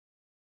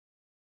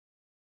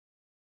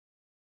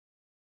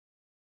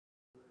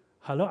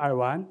Hello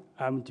everyone,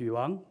 I'm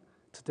Duwang.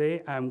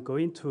 Today I'm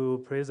going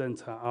to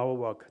present our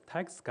work,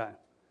 TagScan,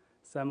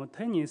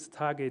 Simultaneous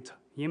Target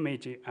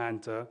Image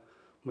and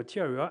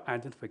Material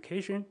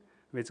Identification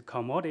with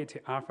Commodity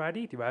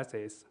RFID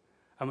Devices.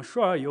 I'm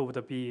sure you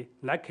would be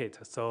like it,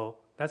 so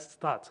let's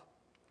start.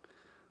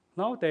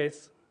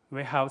 Nowadays,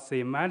 we have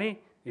seen many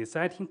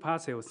exciting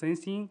passive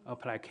sensing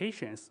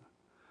applications.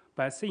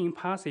 By saying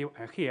passive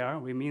here,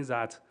 we mean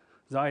that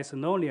there is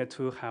no need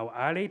to have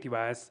any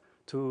device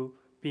to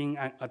being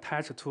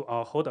attached to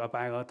or held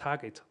by a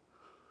target.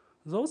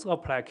 Those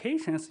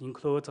applications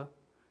include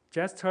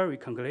gesture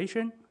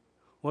recognition,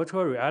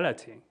 virtual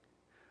reality,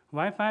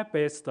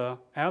 Wi-Fi-based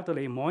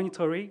elderly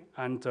monitoring,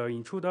 and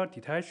intruder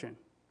detection.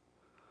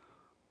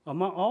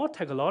 Among all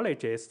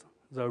technologies,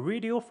 the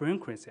radio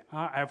frequency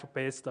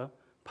RF-based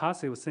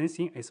passive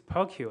sensing is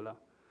peculiar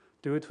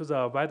due to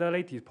the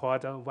widely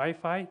deployed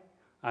Wi-Fi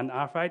and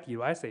RFID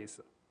devices.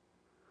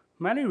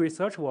 Many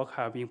research work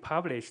have been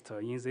published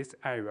in this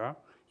area,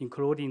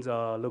 including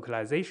the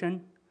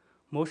localization,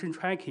 motion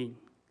tracking,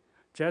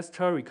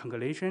 gesture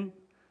recognition,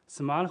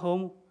 smart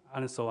home,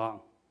 and so on.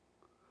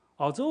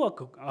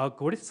 Although a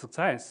great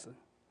success,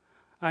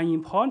 an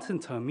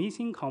important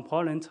missing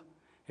component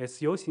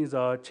is using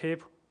the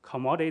cheap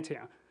commodity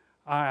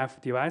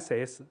RF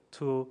devices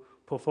to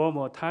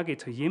perform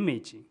target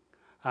imaging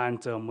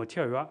and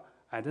material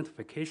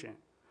identification.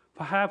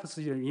 Perhaps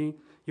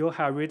you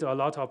have read a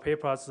lot of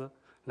papers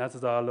that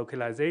the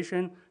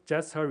localization,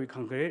 gesture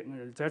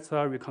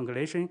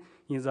recognition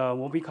in the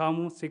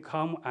MobiCom,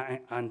 SIGCOM,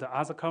 and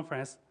other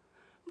conference,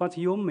 but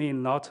you may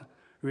not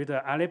read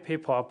any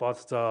paper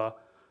about the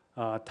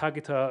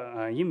target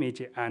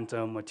image and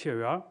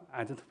material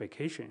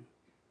identification.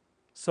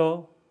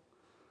 So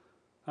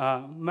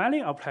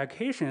many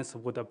applications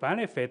would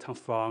benefit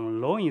from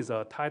knowing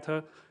the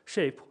title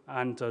shape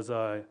and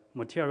the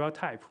material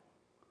type.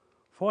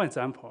 For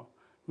example,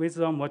 with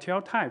the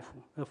material type,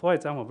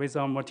 with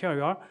the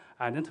material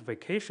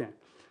identification,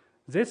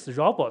 this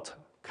robot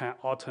can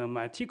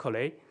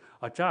automatically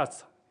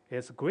adjust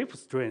its grip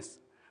strength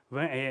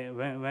when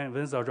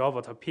the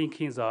robot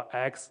picking the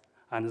eggs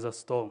and the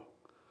stone.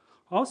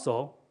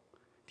 Also,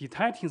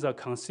 detecting the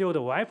concealed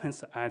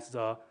weapons at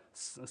the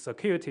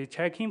security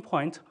checking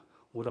point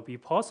would be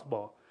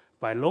possible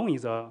by knowing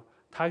the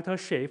title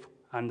shape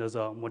and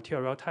the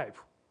material type.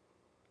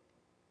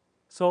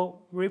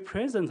 So we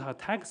present a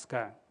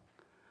TagScan,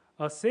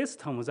 a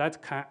system that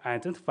can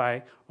identify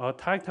a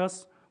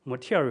target's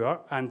material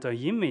and the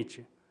image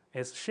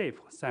its shape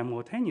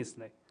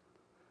simultaneously.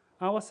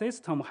 Our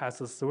system has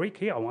 3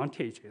 key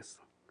advantages.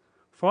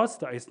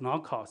 First is no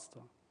cost.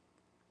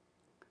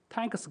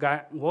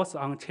 TagScan works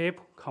on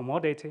cheap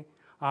commodity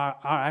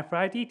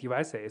RFID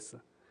devices.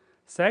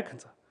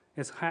 Second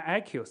is high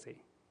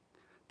accuracy.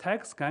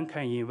 TagScan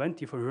can even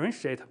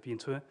differentiate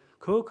between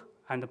Coke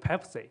and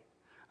Pepsi,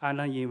 and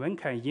even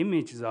can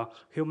image the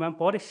human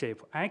body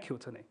shape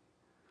accurately.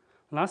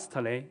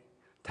 Lastly,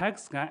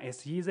 TagScan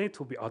is easy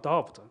to be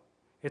adopted.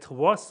 It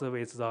works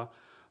with the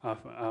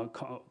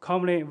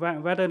commonly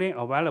widely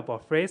available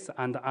face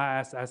and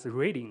ISS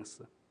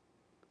readings.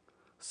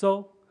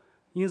 So,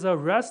 in the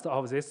rest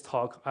of this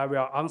talk, I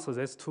will answer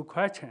these 2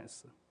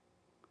 questions.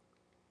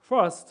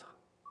 First,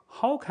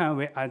 how can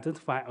we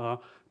identify a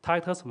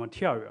target's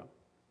material?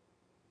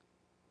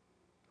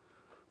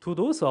 To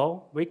do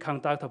so, we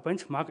conduct a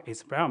benchmark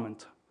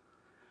experiment.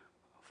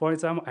 For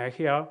example,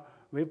 here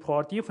we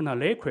pour different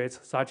liquids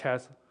such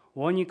as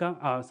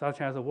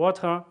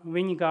water,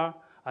 vinegar,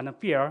 and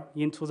beer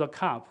into the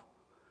cup,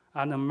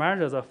 and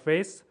measure the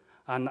phase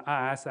and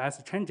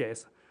ISS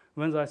changes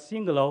when the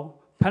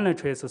signal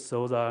penetrates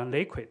through the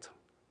liquid.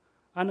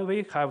 And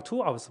we have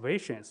 2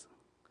 observations.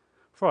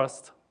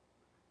 First,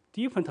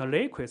 different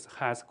liquids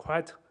has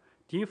quite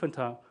different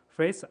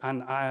phase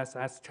and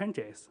ISS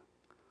changes.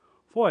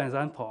 For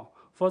example,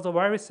 for the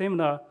very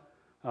similar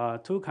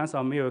 2 kinds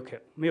of milk,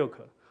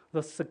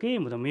 the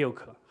skimmed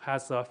milk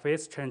has a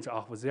phase change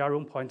of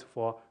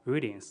 0.4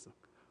 readings,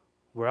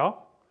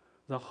 while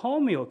the whole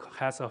milk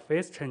has a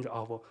phase change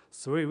of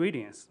 3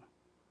 readings.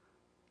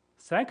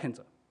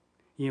 Second,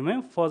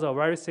 even for the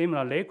very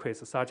similar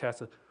liquids such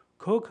as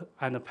Coke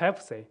and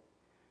Pepsi,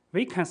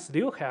 we can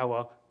still have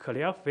a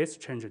clear phase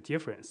change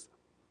difference.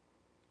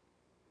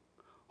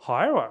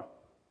 However,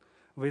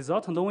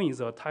 without knowing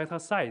the title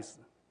size,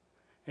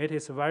 it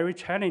is very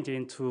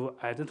challenging to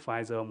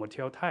identify the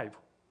material type.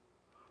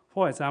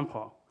 For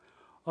example,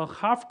 a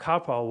half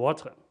cup of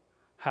water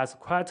has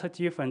quite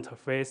different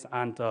phase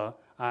and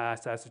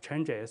ISS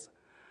changes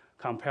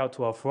compared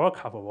to a full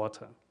cup of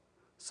water.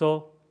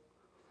 So,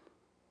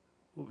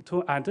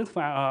 to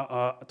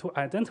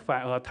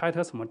identify a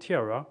title's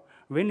material,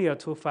 we need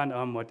to find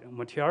a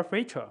material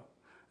feature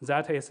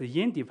that is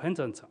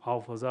independent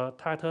of the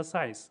title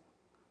size.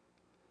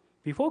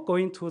 Before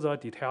going to the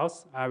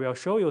details, I will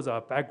show you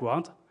the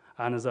background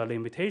and the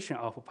limitation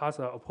of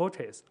passive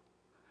approaches.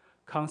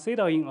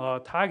 Considering a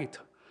target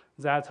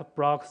that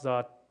blocks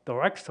the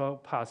directional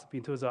path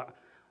between the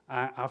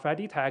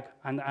RFID tag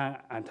and an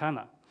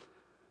antenna,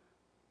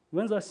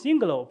 When the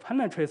signal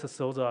penetrates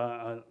through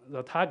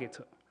the target,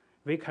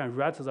 we can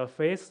write the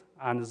phase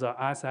and the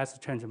ISS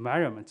change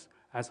measurements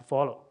as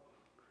follows.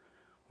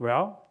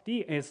 Well, D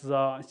is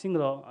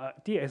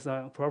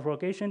the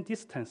propagation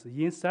distance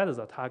inside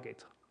the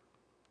target.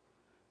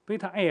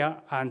 Beta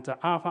air and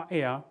alpha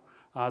air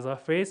are the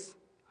phase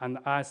and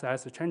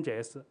ISS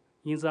changes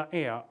in the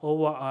air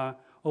over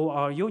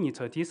a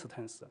unit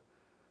distance,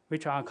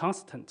 which are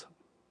constant.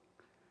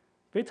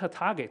 Beta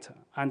target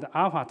and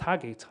alpha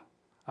target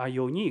are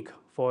unique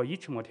for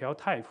each material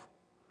type.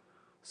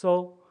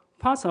 So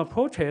past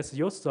approaches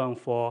use them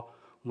for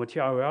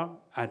material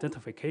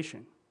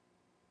identification.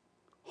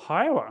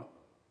 However,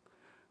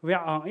 we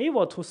are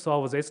unable to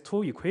solve these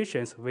two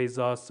equations with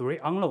the three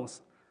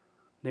unknowns,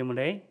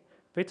 namely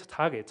beta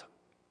target,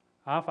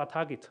 alpha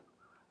target,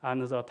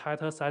 and the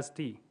target size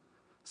D.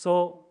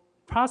 So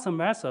past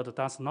method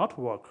does not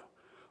work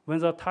when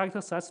the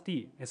target size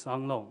D is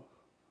unknown.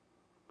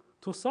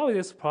 To solve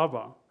this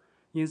problem,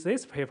 in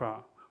this paper,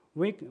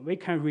 we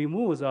can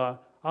remove the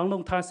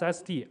unknown target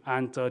size D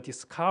and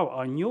discover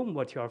a new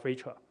material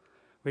feature,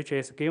 which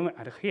is given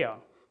at here.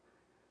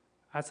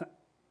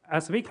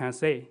 As we can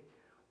see,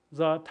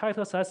 the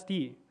target size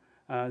D,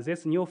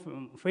 this new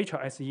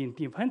feature is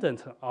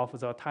independent of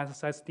the target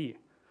size D.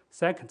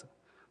 Second,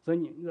 the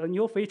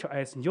new feature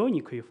is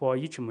unique for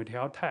each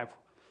material type,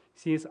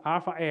 since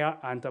alpha air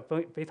and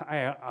beta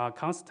air are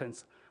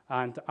constants,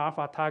 and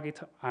alpha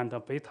target and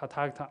beta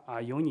target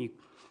are unique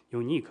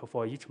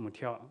for each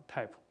material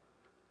type.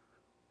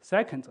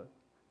 Second,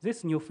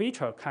 this new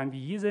feature can be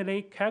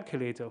easily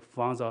calculated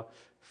from the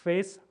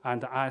phase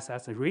and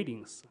ISS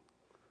readings.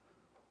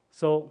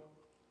 So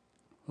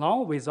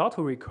now, without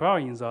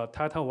requiring the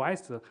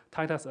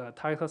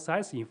target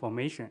size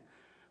information,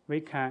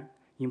 we can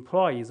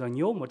employ the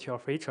new material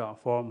feature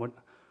for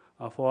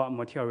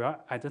material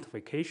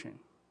identification.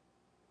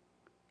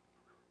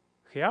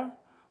 Here,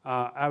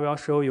 I will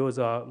show you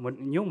the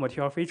new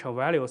material feature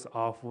values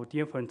of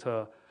different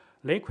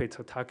liquid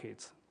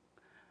targets.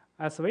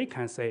 As we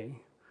can see,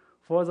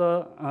 for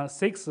the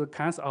 6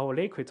 kinds of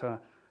liquid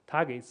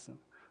targets,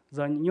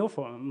 the new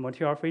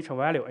material feature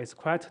value is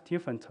quite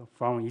different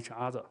from each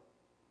other.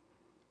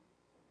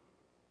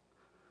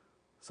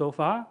 So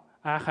far,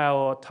 I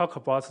have talked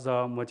about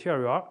the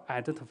material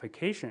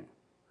identification.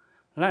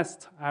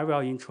 Next, I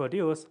will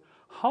introduce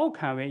how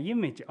can we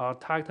image a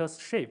target's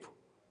shape.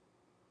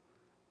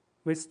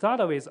 We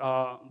start with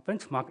a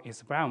benchmark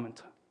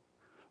experiment.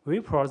 We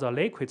pour the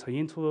liquid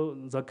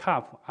into the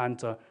cup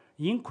and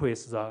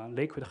increase the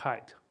liquid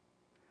height.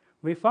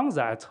 We found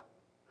that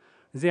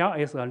there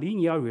is a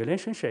linear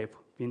relationship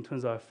between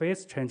the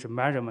phase change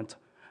measurement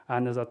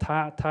and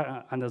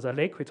the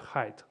liquid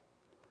height.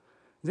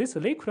 This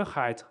liquid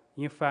height,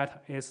 in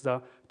fact, is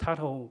the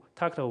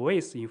target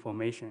width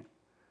information.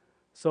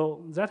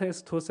 So that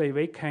is to say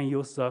we can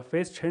use the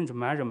phase change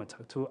measurement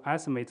to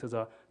estimate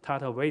the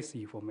target width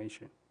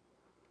information.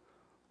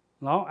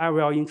 Now I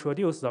will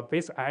introduce the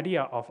basic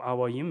idea of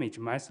our image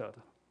method.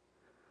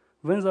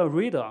 When the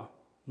reader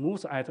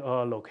moves at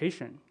a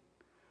location,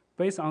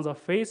 based on the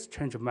phase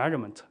change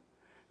measurement,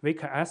 we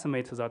can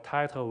estimate the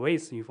target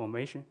width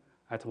information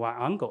at one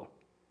angle.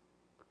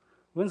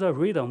 When the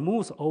reader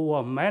moves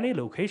over many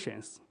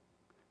locations,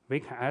 we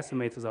can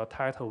estimate the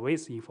target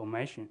width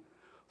information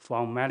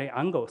from many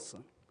angles.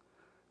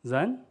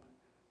 Then,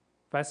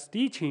 by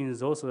stitching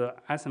those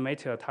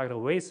estimated target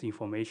width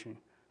information,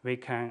 we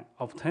can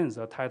obtain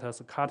the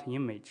target's cut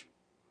image.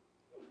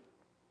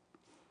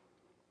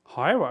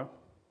 However,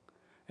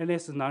 it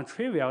is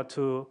non-trivial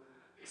to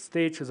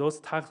stitch those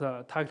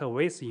target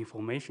width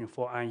information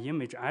for an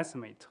image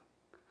estimate.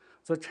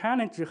 The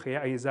challenge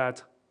here is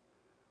that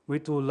we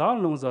do not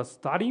know the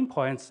starting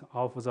points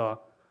of the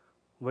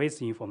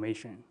width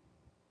information.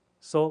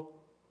 So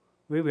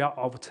we will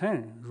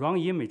obtain wrong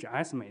image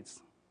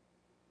estimates.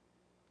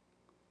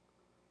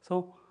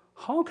 So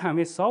how can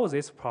we solve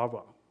this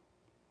problem?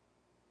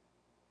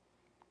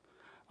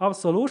 Our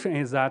solution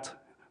is that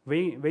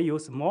we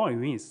use more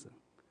arrays.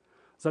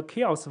 The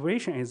key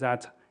observation is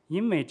that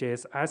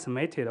images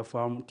estimated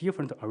from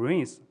different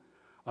arrays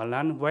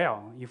align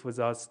well if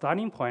the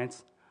starting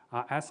points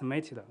are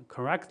estimated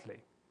correctly.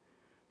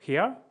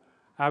 Here,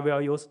 I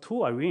will use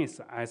 2 arrays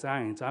as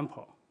an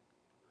example.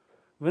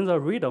 When the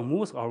reader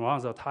moves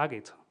around the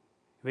target,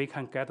 we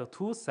can get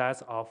 2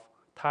 sets of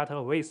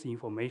target width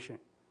information.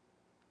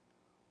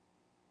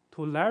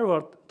 To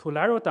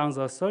narrow down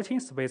the searching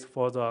space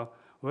for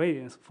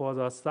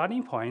the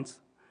starting points,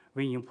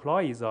 we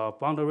employ the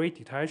boundary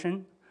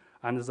detection,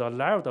 and the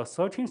narrowed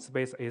searching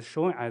space is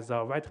shown as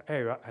the white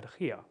area at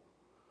here.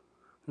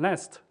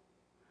 Next,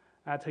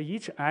 at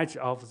each edge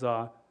of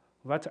the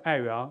white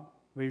area,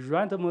 we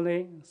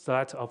randomly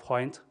select a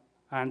point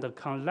and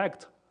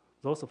connect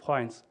those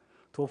points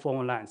to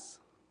form lines.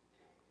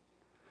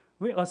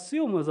 We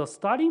assume the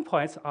starting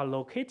points are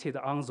located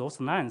on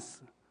those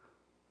lines.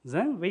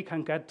 Then we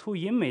can get 2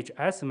 image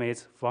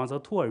estimates from the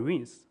 2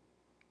 arrays.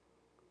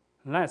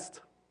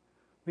 Next,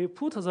 we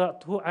put the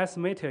 2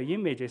 estimated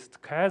images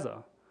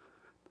together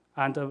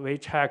and we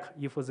check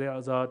if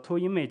the two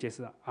images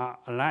are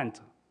aligned.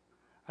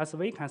 As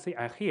we can see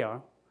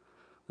here,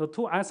 the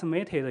two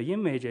estimated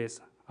images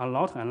are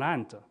not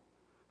aligned,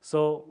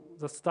 so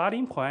the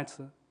starting points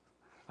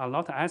are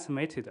not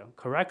estimated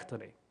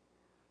correctly.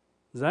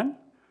 Then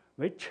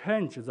we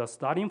change the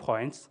starting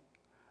points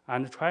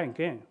and try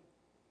again.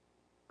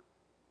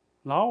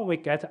 Now we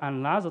get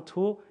another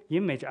two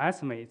image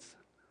estimates.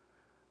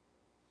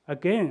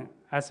 Again,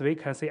 as we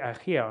can see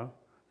here,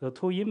 the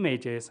two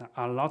images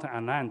are not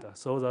aligned,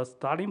 so the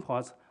starting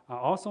points are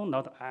also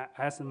not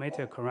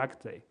estimated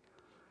correctly.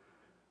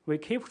 We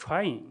keep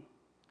trying.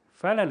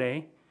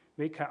 Finally,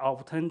 we can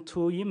obtain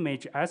two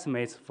image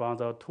estimates from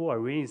the two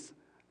arrays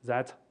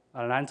that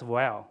align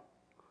well.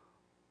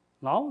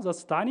 Now the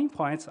starting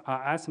points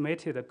are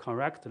estimated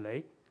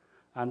correctly,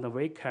 and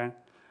we can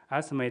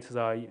estimate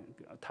the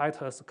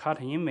title's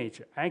cut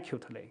image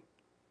accurately.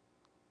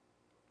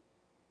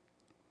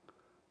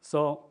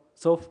 So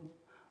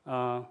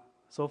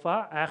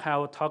far, I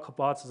have talked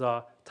about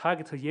the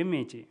target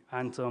image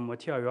and the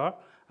material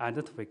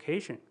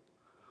identification.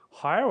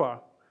 However,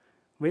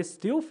 we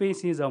still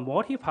facing the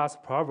multi-pass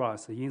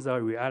problems in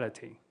the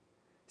reality.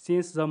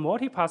 Since the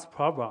multi-pass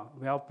problem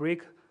will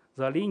break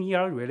the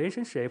linear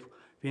relationship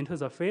between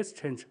the phase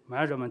change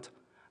measurement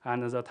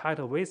and the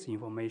title width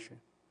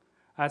information.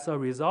 As a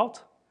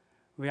result,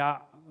 we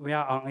are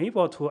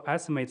unable to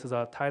estimate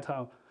the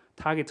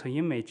target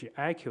image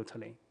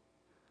accurately.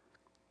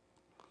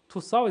 To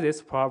solve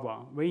this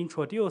problem, we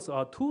introduce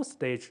a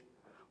two-stage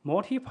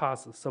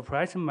multi-pass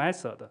suppression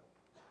method.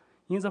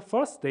 In the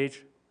first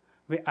stage,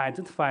 we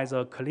identify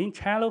the clean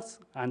channels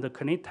and the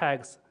clean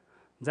tags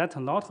that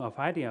are not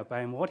affected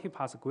by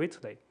multi-pass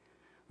greatly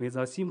with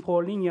a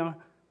simple linear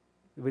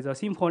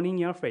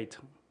fit.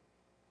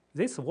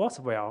 This works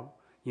well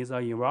in the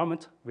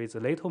environment with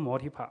little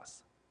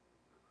multi-pass.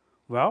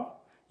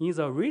 Well, in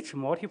the rich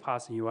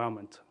multi-pass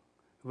environment,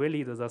 we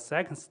lead the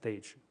second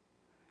stage,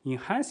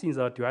 enhancing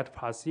the direct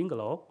path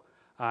signal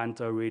and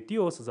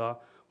reduce the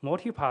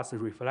multi-pass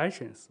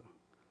reflections.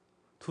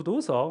 To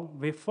do so,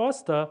 we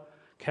first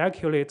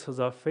calculate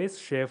the phase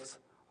shifts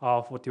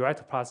of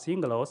direct path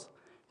signals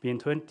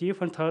between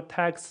different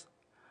tags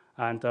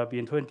and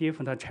between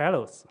different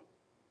channels.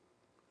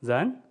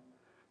 Then,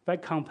 by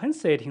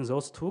compensating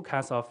those two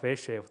kinds of phase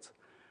shifts,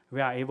 we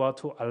are able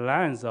to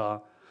align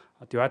the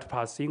direct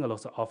path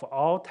signals of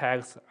all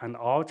tags and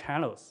all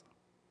channels.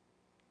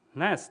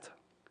 Next,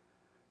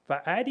 by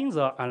adding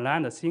the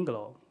aligned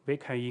signal, we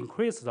can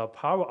increase the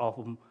power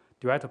of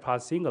direct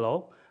path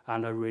signal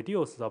and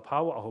reduce the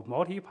power of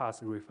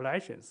multi-pass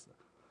reflections.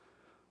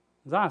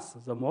 Thus,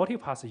 the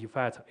multi-pass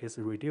effect is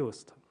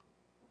reduced.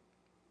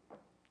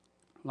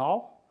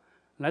 Now,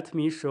 let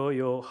me show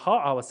you how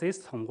our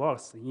system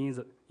works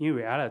in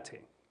reality.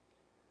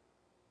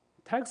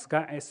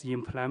 TagScan is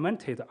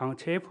implemented on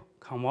chip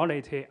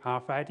commodity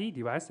RFID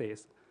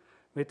devices.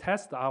 We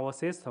test our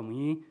system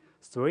in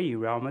 3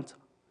 environments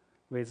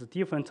with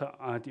different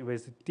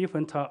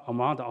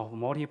amount of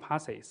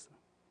multi-passes.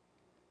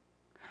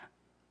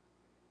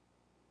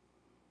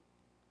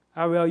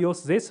 I will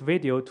use this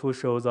video to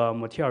show the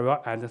material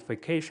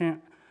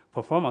identification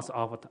performance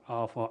of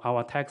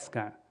our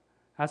TagScan.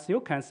 As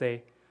you can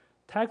see,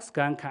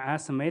 TagScan can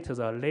estimate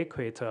the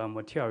liquid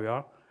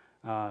material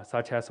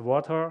such as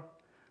water,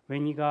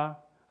 vinegar,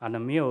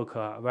 and milk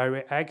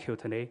very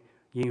accurately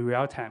in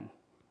real time.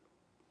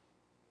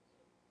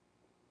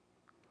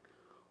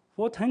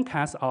 For 10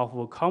 kinds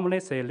of commonly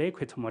seen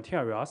liquid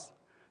materials,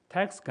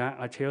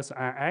 TagScan achieves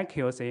an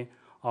accuracy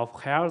of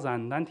higher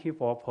than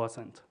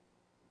 94%.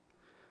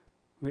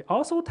 We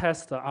also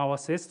test our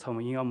system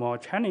in a more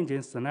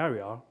challenging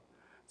scenario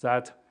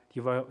that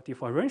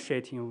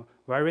differentiating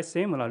very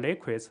similar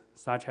liquids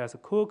such as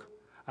Coke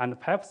and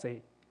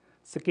Pepsi,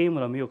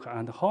 skimmed milk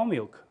and whole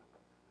milk.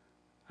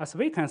 As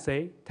we can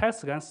see,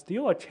 TagScan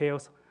still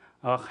achieves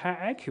a high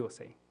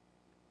accuracy.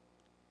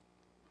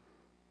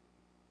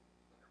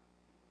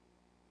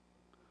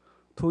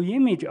 To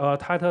image a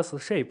title's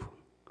shape,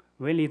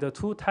 we need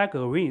 2 tag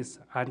arrays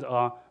and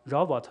a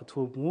robot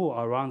to move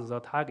around the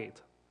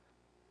target.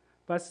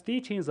 By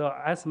stitching the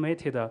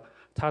estimated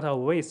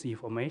title width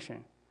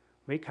information,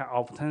 we can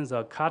obtain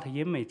the cut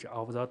image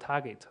of the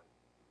target.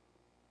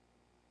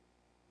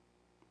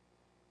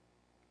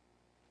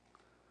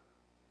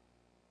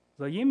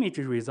 The image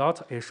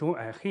result is shown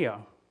here.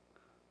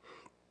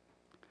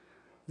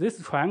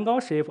 This triangle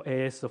shape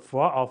is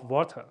full of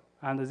water,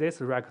 and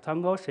this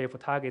rectangle shape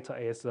target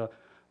is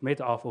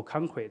made of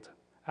concrete.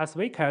 As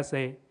we can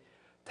see,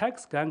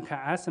 TagScan can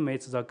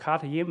estimate the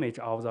cut image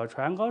of the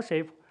triangle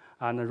shape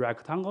and the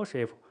rectangle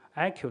shape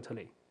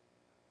accurately.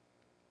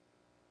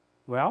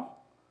 Well,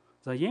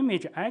 the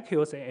image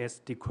accuracy is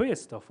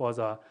decreased for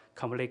the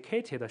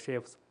complicated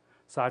shapes,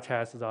 such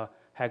as the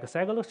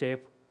hexagonal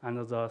shape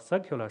and the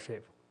circular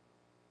shape.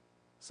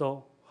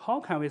 So how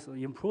can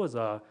we improve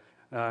the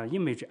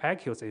image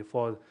accuracy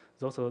for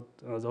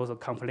those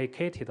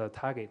complicated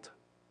targets?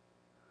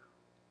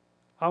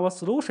 Our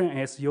solution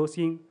is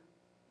using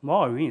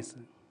more arrays.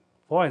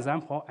 For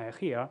example,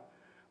 here,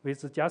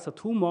 with just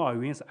 2 more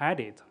arrays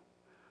added,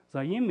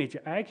 the image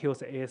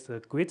accuracy is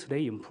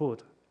greatly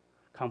improved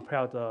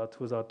compared to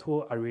the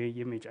 2-array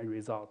image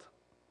result.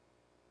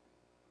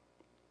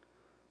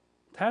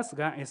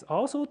 TagScan is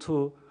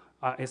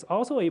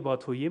also able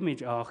to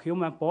image a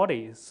human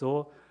body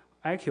so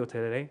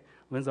accurately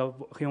when the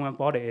human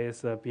body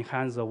is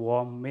behind the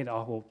wall made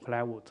of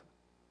plywood.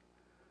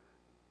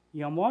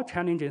 In a more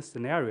challenging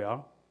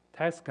scenario,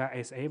 TagScan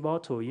is able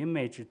to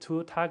image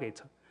 2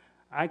 targets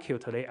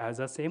accurately at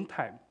the same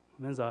time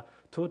when the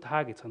 2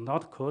 targets are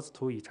not close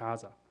to each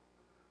other.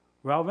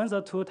 Well, when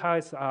the 2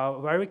 targets are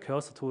very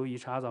close to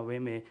each other, we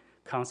may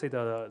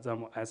consider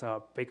them as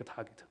a big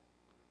target.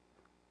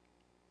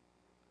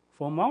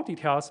 For more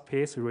details,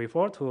 please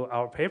refer to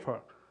our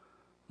paper.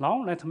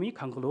 Now let me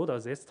conclude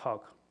this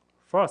talk.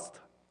 First,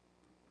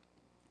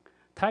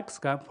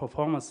 TagScan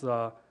performs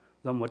the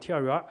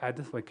material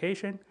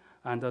identification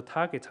and the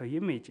target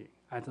imaging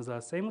at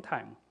the same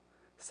time.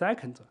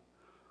 Second,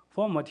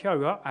 for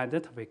material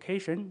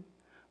identification,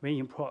 we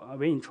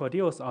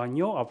introduce a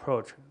new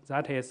approach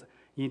that is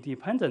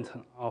independent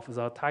of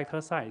the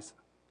target size.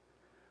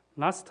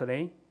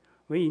 Lastly,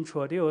 we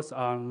introduce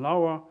a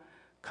lower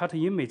cut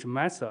image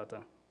method.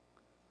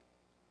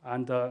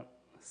 And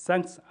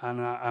thanks, and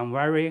I'm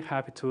very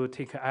happy to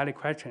take any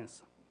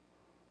questions.